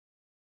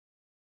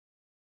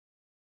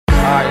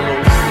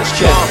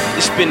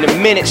been a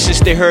minute since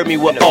they heard me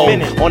with O.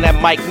 On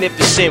that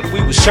Micnificent,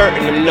 we was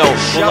hurting them, no.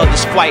 Well,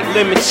 others quite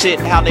limited,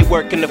 how they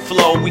working the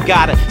flow. We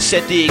gotta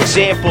set the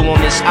example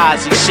on this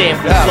Ozzy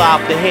sample. Fly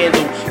off the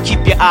handle,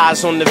 keep your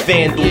eyes on the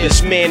vandal.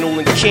 Dismantle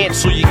and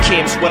cancel your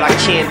camps, what I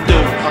can't do.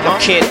 I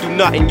can't do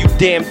nothing, you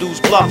damn dudes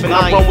bluffing.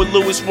 I run with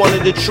Lewis, one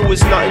of the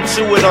truest,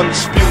 nothing to it,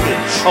 undisputed.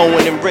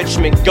 Owen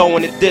Enrichment,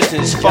 going the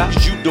distance. Fuck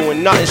is you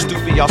doing? Nothing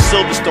stupid, y'all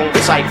Silverstone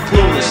type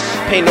clueless.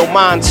 Pay no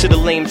mind to the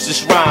lames,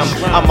 this rhyme.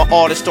 I'm an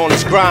artist on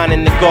his grind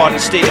in the garden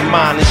state of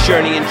mind. This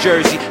journey in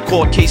Jersey,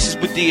 court cases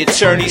with the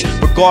attorneys.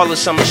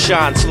 Regardless, I'ma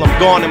shine till I'm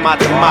gone in my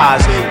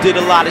demise. Did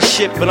a lot of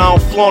shit, but I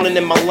don't flaunt it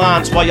in my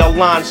lines. While y'all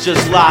lines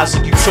just lies,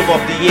 like you took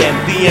off the end.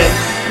 The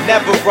end.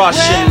 Never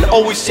rushing,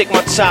 always take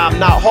my time.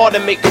 Not hard to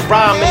make a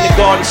rhyme in the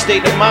garden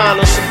state of mind.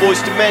 On some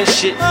boys to men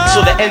shit,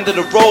 till the end of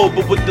the road.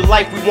 But with the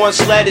life we once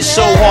led, it's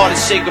so hard to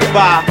say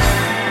goodbye.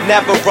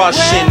 Never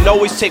rushing,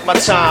 always take my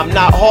time.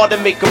 Not hard to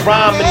make a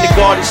rhyme in the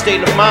garden state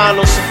of mind.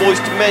 On some boys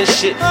to men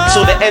shit,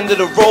 till the end of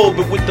the road.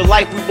 But with the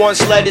life we once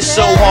led, it's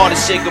so hard to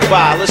say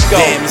goodbye. Let's go.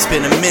 Damn, it's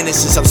been a minute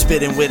since I'm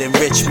spitting with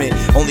Enrichment.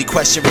 Only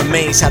question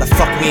remains, how the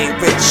fuck we ain't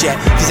rich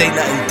yet? Cause ain't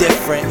nothing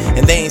different,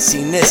 and they ain't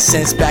seen this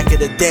since back in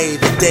the day.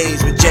 The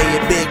days when Jay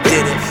and Big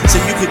did it. So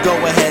you could go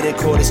ahead and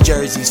call this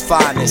Jersey's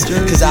finest.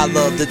 Cause I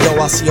love the dough,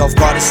 I see off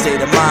guard a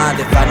state of mind.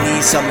 If I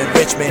need some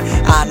enrichment,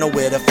 I know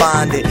where to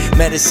find it.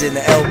 Medicine,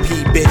 the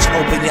LP, bitch,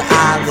 open your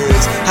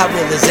eyelids. How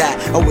real is that?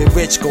 Oh, when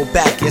rich go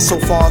back. Yeah, so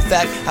far in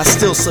fact, I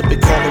still slip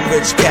it, call him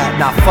Rich Cat.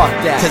 Nah, fuck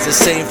that. Cause the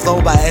same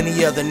flow by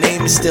any other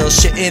name is still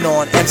shitting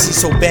on MC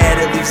so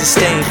bad it leaves a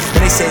stain.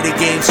 And they say the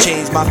game's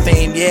changed my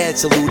fame, yeah,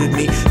 it's eluded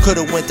me.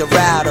 Could've went the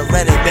route or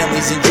rented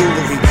Bentleys and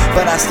jewelry,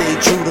 but I stayed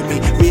true to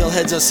me. Real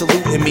heads are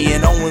saluting me,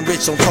 and Owen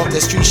Rich don't talk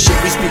that street shit,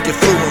 we speak it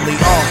fluently.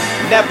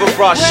 Never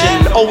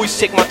rushing, always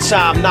take my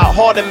time. Not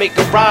hard to make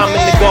a rhyme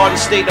in the garden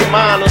state of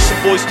mind. On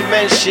some boys to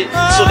men shit,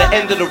 till the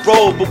end of the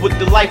road. But with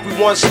the life we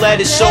once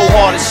led, it's so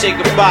hard to say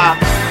goodbye.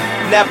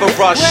 Never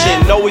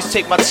rushing, always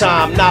take my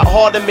time. Not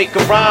hard to make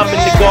a rhyme in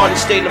the garden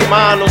state of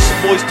mind. On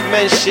some boys to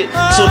men shit,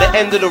 till the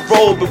end of the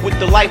road. But with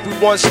the life we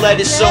once led,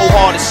 it's so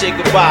hard to say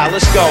goodbye.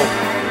 Let's go.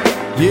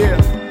 Yeah.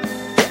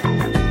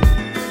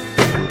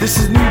 This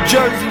is New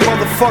Jersey,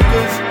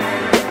 motherfuckers.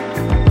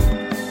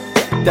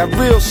 That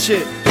real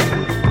shit.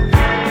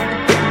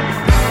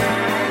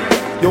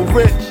 Yo,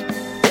 Rich,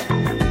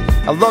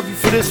 I love you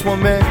for this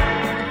one, man.